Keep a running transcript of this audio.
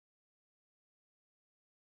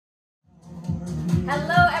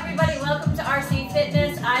Hello everybody, welcome to RC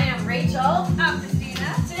Fitness. I am Rachel. I'm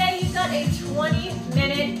Christina. Today you've got a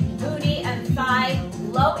 20-minute booty and thigh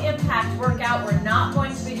low impact workout. We're not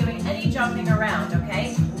going to be doing any jumping around,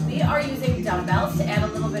 okay? We are using dumbbells to add a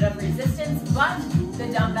little bit of resistance, but the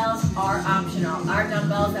dumbbells are optional. Our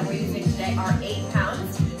dumbbells that we're using today are 8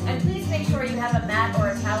 pounds. And please make sure you have a mat or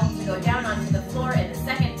a towel to go down onto the floor in the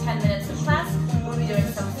second 10 minutes of class. We'll be doing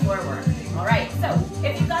some floor work. All right, so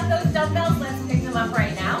if you've got those dumbbells, let's pick them up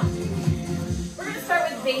right now. We're going to start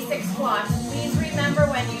with basic squats. Please remember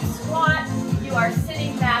when you squat, you are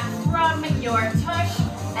sitting back from your tush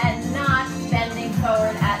and not bending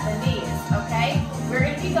forward at the knees, okay? We're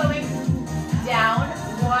going to be going down,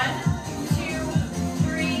 1, 2,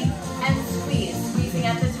 3, and squeeze. Squeezing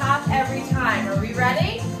at the top every time. Are we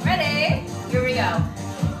ready? Ready? Here we go.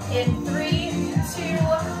 In 3, 2,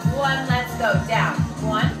 1, let's go. Down.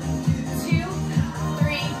 1, 2,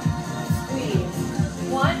 3, squeeze.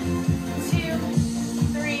 1, 2,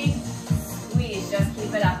 3, squeeze. Just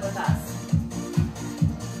keep it up with us.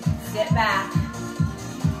 Sit back.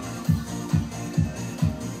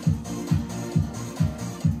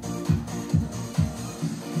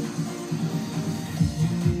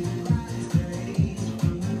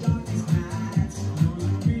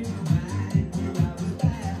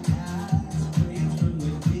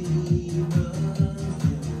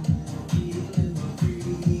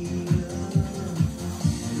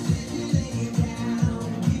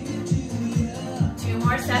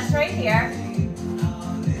 Sets right here.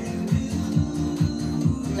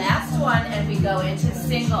 Last one, and we go into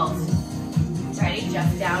singles. Ready?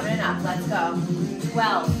 Just down and up. Let's go.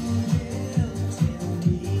 12.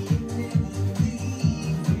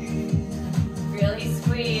 Really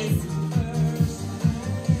squeeze.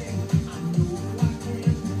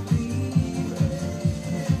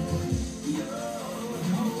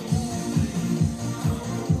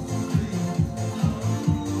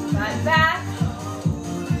 Front back.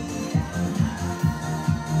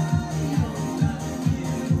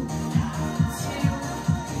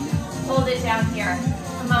 Hold it down here.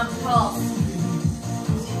 Come on, pull. 2,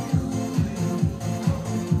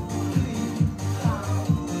 5,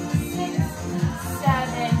 6,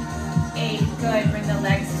 7, 8. Good. Bring the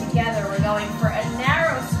legs together. We're going for a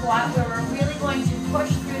narrow squat where we're really going to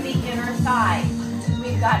push through the inner thigh.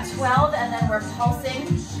 We've got 12 and then we're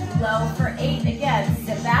pulsing low for 8. Again,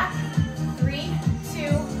 sit back. 3,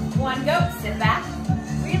 2, 1, go. Sit back.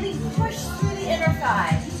 Really push through the inner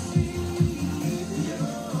thigh.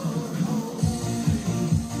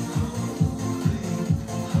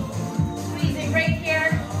 Right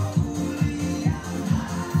here.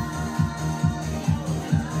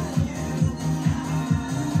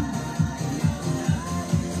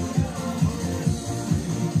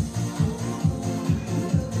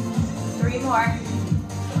 Three more.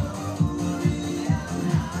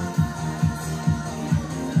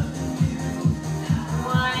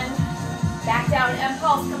 1. Back down and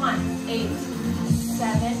pulse. Come on. 8,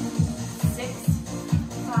 7, 6,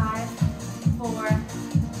 5, 4,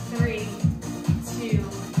 3, 2,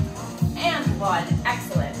 and 1.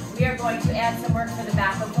 Excellent. We are going to add some work for the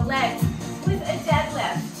back of the legs with a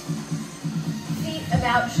deadlift. Feet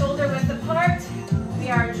about shoulder width apart. We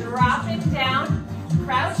are dropping down,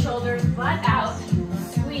 crouch shoulders, butt out,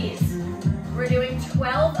 squeeze. We're doing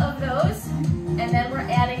 12 of those, and then we're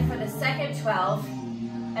adding for the second 12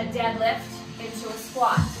 a deadlift into a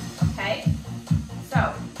squat, okay?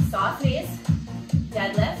 So, soft knees,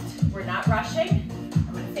 deadlift. We're not rushing.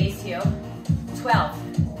 I'm going to face you. 12.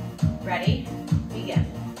 Ready? Begin.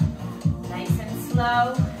 Nice and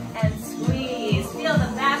slow and squeeze. Feel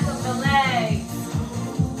the back of the legs.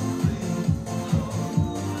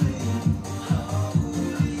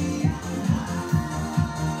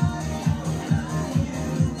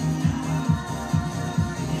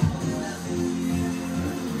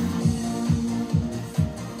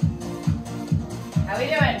 How are we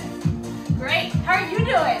doing? Great. How are you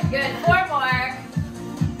doing? Good. 4 more.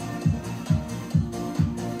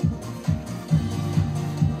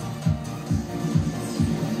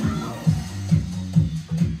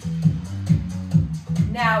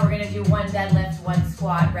 Now we're going to do 1 deadlift, 1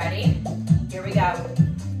 squat. Ready? Here we go.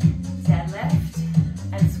 Deadlift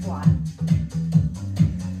and squat.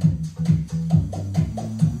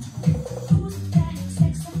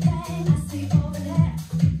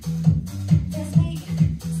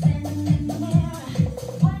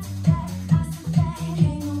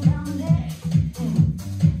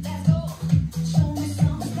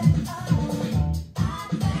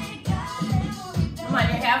 Come on,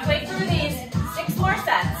 you're halfway through these. 6 more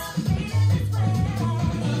sets.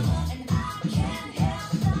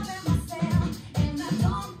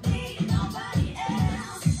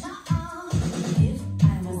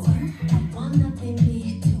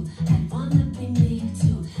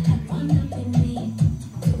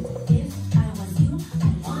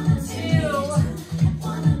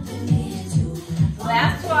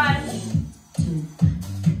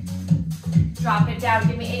 down.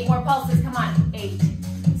 Give me 8 more pulses. Come on. 8,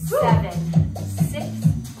 7, 6,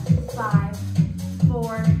 5,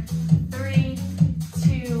 4, 3,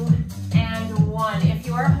 2, and 1. If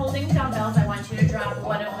you are holding dumbbells, I want you to drop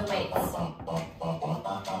one of the weights.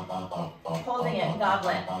 Holding it,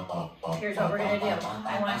 goblet. Here's what we're gonna do.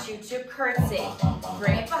 I want you to curtsy.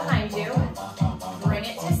 Bring it behind you. Bring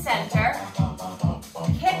it to center.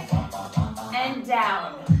 Kick and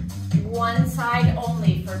down. One side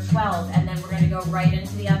only for 12, and then we're gonna go right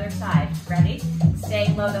into the other side. Ready?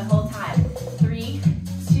 Staying low the whole time. 3,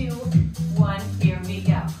 2, 1, here we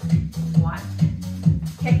go. 1,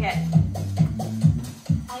 kick it.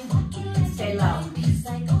 Stay low.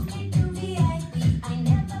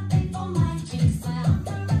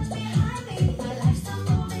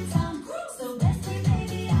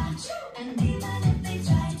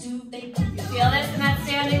 You feel this in that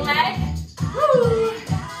standing leg? Woo!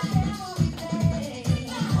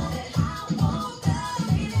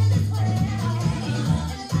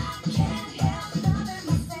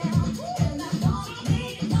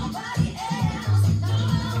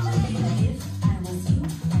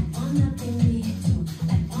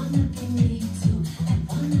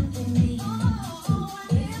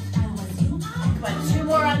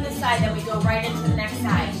 Then we go right into the next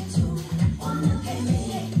side.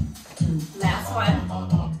 Last one.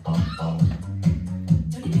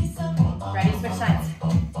 Ready, switch sides.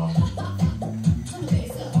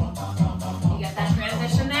 You get that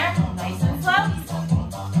transition there? Nice and slow.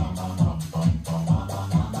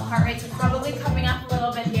 Heart rate's probably coming up a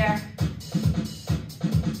little bit here.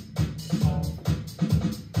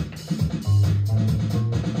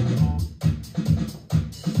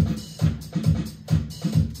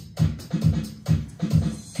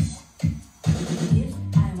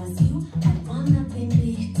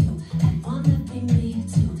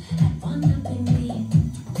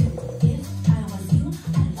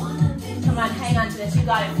 You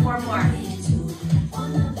got it. 4 more.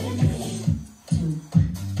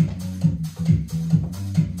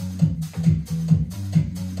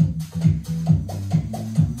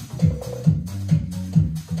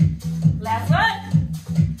 Last one.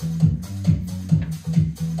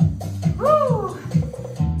 Woo.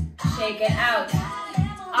 Shake it out.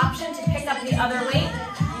 Option to pick up the other weight.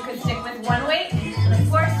 You could stick with one weight, and of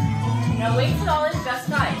course, no weights at all is just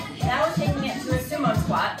fine. Now we're taking it to a sumo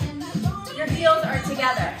squat. Your heels are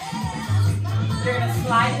together. You're going to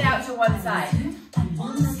slide it out to one side.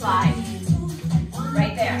 Slide.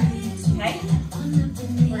 Right there. Okay?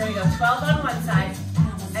 We're going to go 12 on one side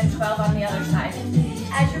and 12 on the other side.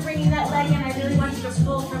 As you're bringing that leg in, I really want you to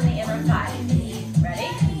pull from the inner thigh. Ready?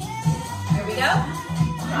 Here we go.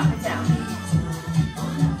 Drop it down.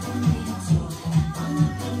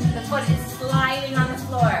 The foot is sliding on the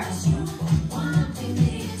floor.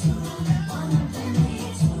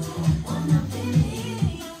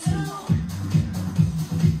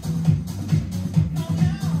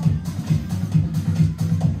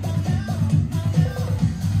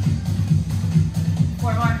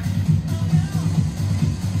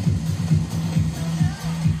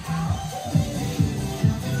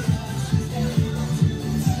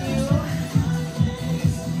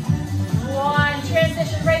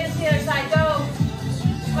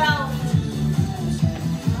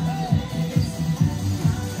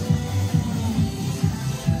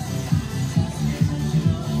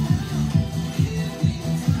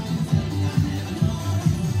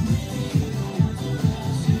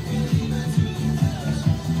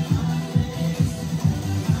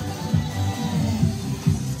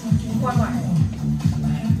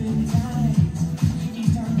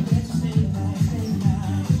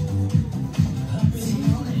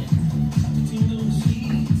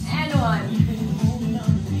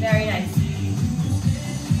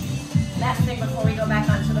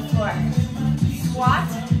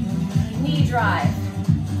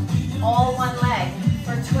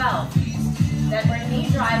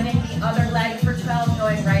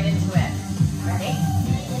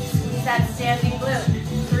 Standing glute.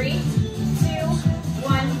 3, 2,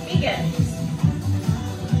 1, begin.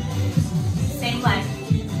 Same leg.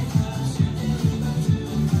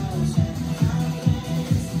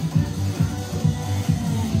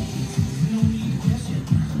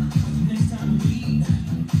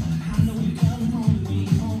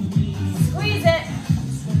 Squeeze it.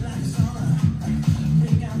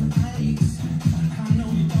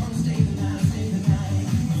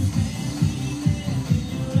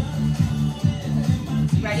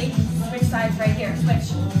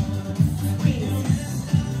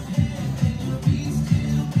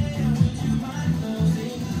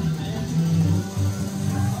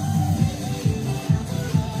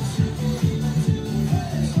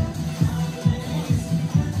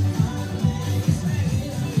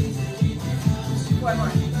 One more.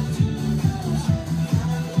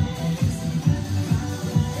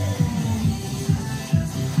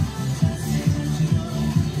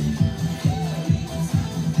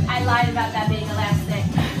 I lied about that being the last thing.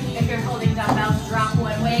 If you're holding dumbbells, drop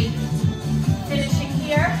one weight. Finishing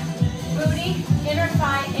here, booty, inner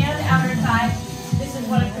thigh and outer thigh. This is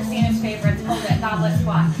one of Christina's favorites, hold it, goblet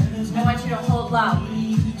squat. I want you to hold low.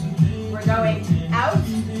 We're going out,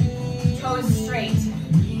 toes straight.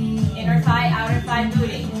 Inner thigh, outer thigh,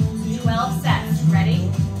 booty. 12 sets, ready?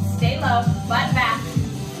 Stay low, butt back.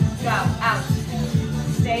 Go, out.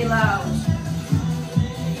 Stay low.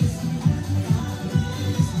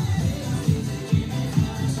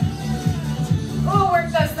 Ooh, work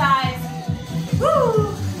those thighs.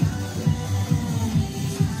 Woo!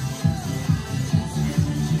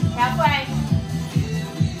 Halfway.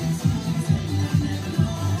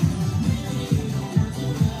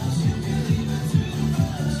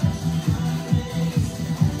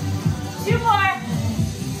 Two more.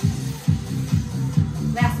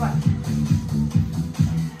 Last one.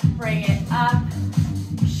 Bring it up.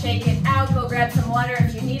 Shake it out. Go grab some water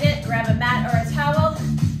if you need it. Grab a mat or a towel.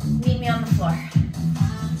 Meet me on the floor.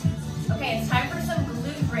 Okay, it's time for some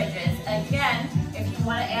glute bridges. Again, if you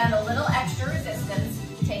want to add a little extra resistance,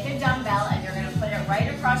 take a dumbbell and you're going to put it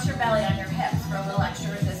right across your belly on your hips for a little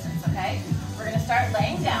extra resistance, okay? We're going to start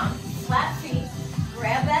laying down, flat feet.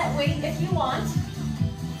 Grab that weight if you want.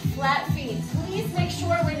 Flat feet. Please make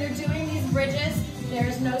sure when you're doing these bridges,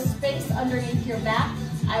 there's no space underneath your back.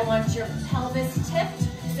 I want your pelvis tipped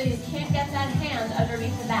so you can't get that hand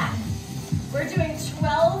underneath the back. We're doing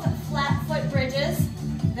 12 flat foot bridges.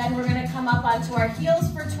 Then we're going to come up onto our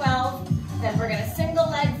heels for 12. Then we're going to single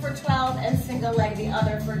leg for 12 and single leg the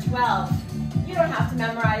other for 12. You don't have to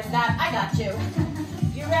memorize that. I got you.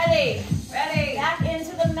 You ready? Ready. Back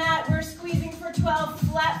into the mat. We're squeezing for 12.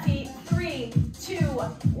 Flat feet. 3, 2,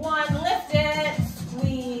 1. Lift it.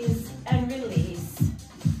 Squeeze and release.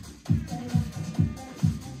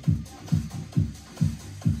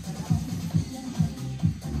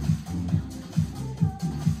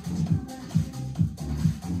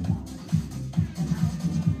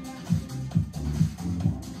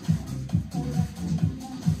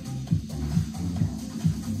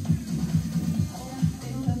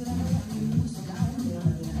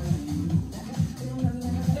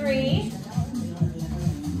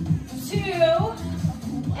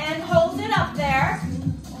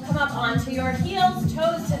 Onto your heels,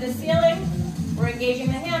 toes to the ceiling. We're engaging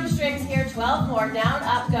the hamstrings here. 12 more. Down,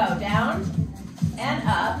 up, go. Down and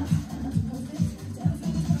up.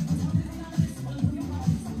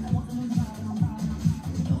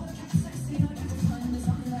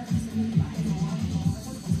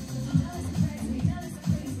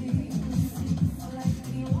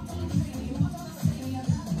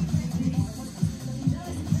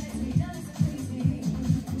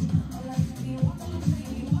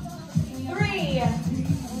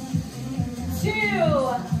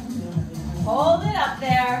 Hold it up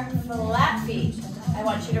there, flat feet. I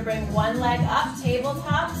want you to bring one leg up,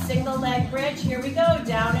 tabletop, single leg bridge. Here we go,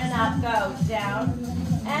 down and up, go, down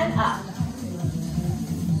and up.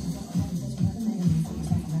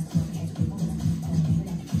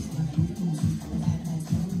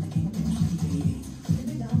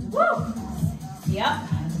 Woo! Yep.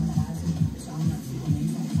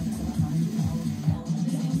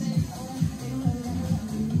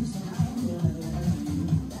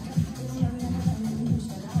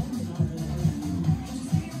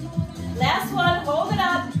 Last one, hold it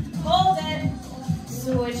up, hold it.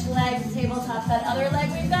 Switch legs, tabletop, that other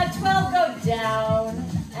leg. We've got 12, go down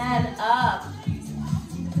and up.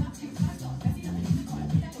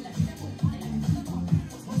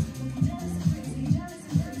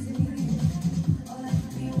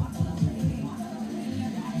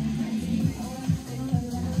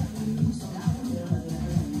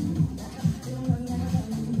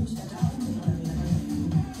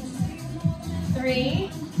 Three,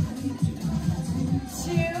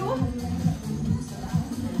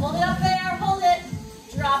 hold it up there, hold it.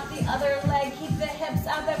 Drop the other leg, keep the hips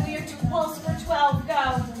up, and we are pulse for 12,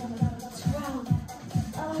 go. 12,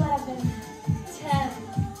 11, 10,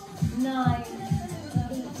 9,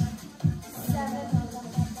 8, 7,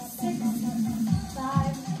 6,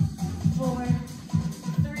 5, 4,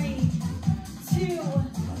 3, 2,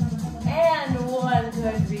 and 1.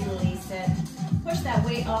 Good, release it. Push that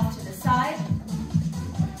weight off to the side.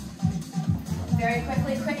 Very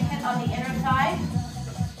quickly, quick hit on the inner thigh.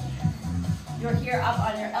 You're here up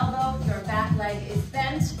on your elbow, your back leg is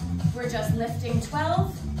bent. We're just lifting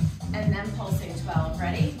 12 and then pulsing 12.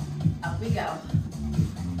 Ready? Up we go.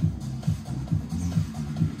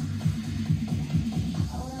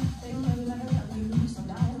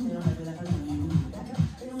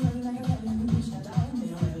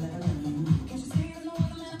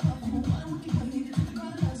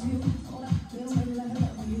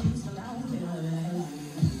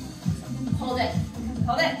 Hold it.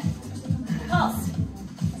 Hold it. Pulse.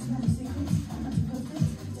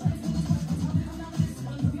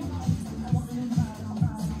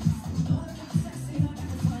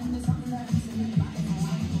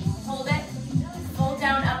 Hold it. Fold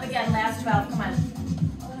down, up again. Last 12. Come on.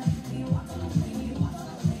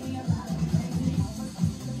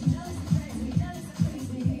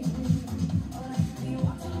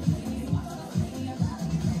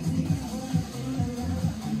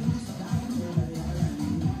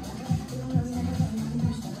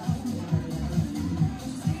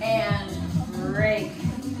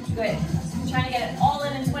 Good. Trying to get it all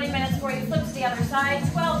in 20 minutes before you flip to the other side.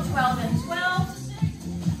 12, 12, and 12.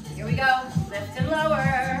 Here we go. Lift and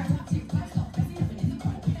lower.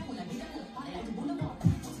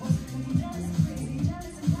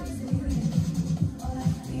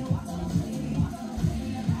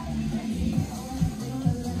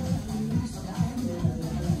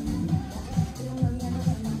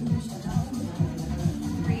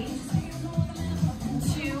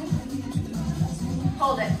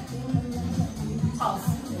 Hold it. Pulse.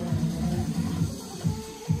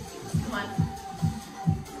 Come on.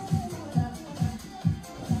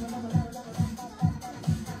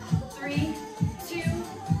 3, 2,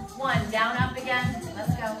 1. Down, up again.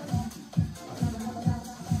 Let's go.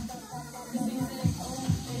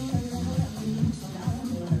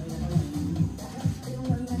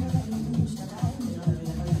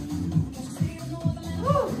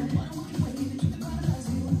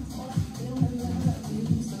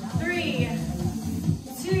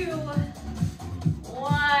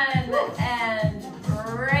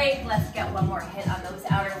 Let's get one more hit on those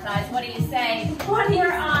outer thighs. What do you say?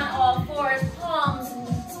 We're on all fours, palms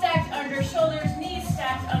stacked under shoulders, knees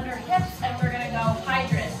stacked under hips, and we're gonna go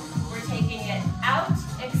hydrant. We're taking it out,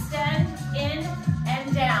 extend, in,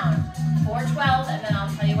 and down. 4, 12, and then I'll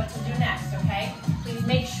tell you what to do next, okay? Please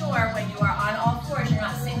make sure when you are on all fours, you're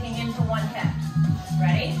not sinking into one hip.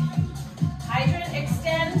 Ready? Hydrant,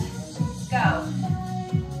 extend, go.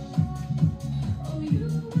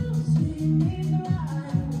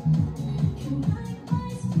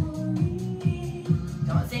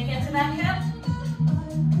 That hip.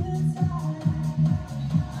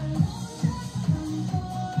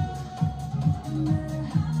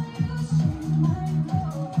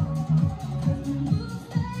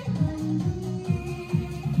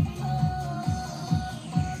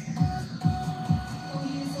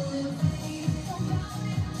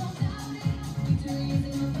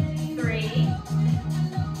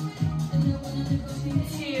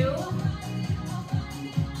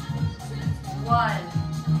 1.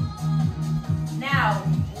 Now,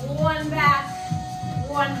 1 back,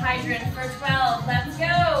 1 hydrant for 12. Let's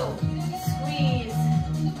go. Squeeze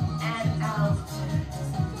and out.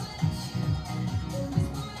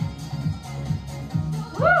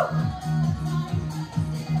 Woo!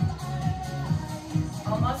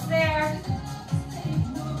 Almost there.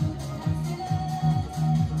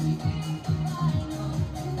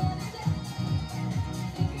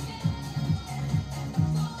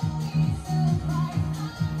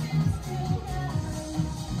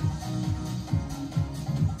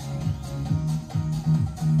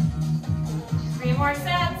 More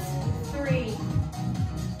sets. 3,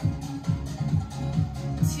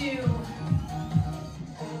 2,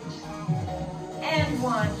 and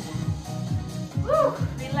 1. Woo!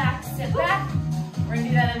 Relax, sit back. We're gonna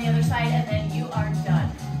do that on the other side, and then you are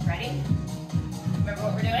done. Ready? Remember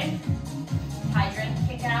what we're doing? Hydrant,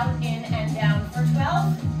 kick out, in and down for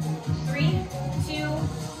 12. 3, 2,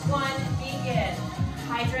 1, begin.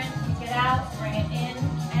 Hydrant, kick it out, bring it in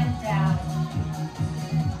and down.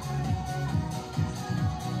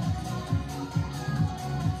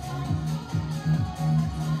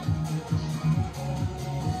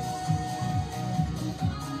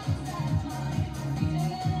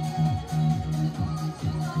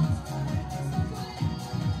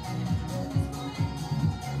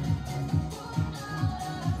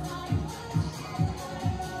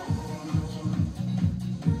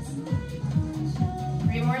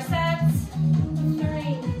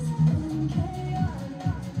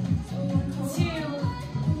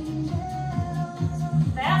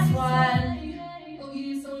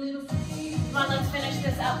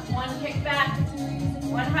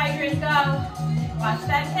 Watch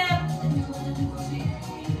that hip.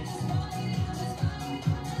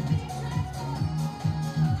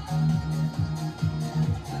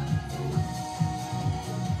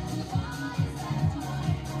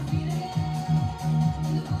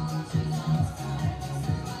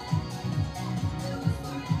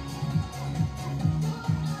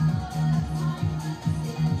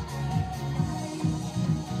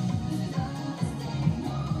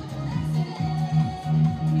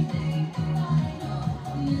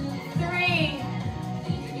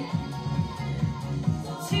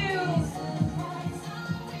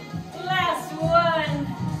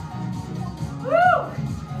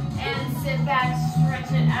 Sit back,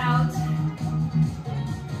 stretch it out.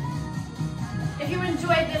 If you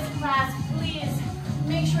enjoyed this class, please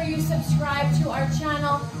make sure you subscribe to our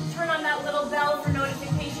channel. Turn on that little bell for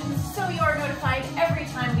notifications so you are notified every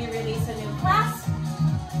time we release a new class.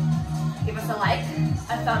 Give us a like,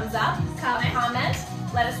 a thumbs up, a comment.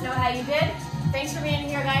 Let us know how you did. Thanks for being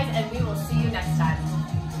here, guys, and we will see you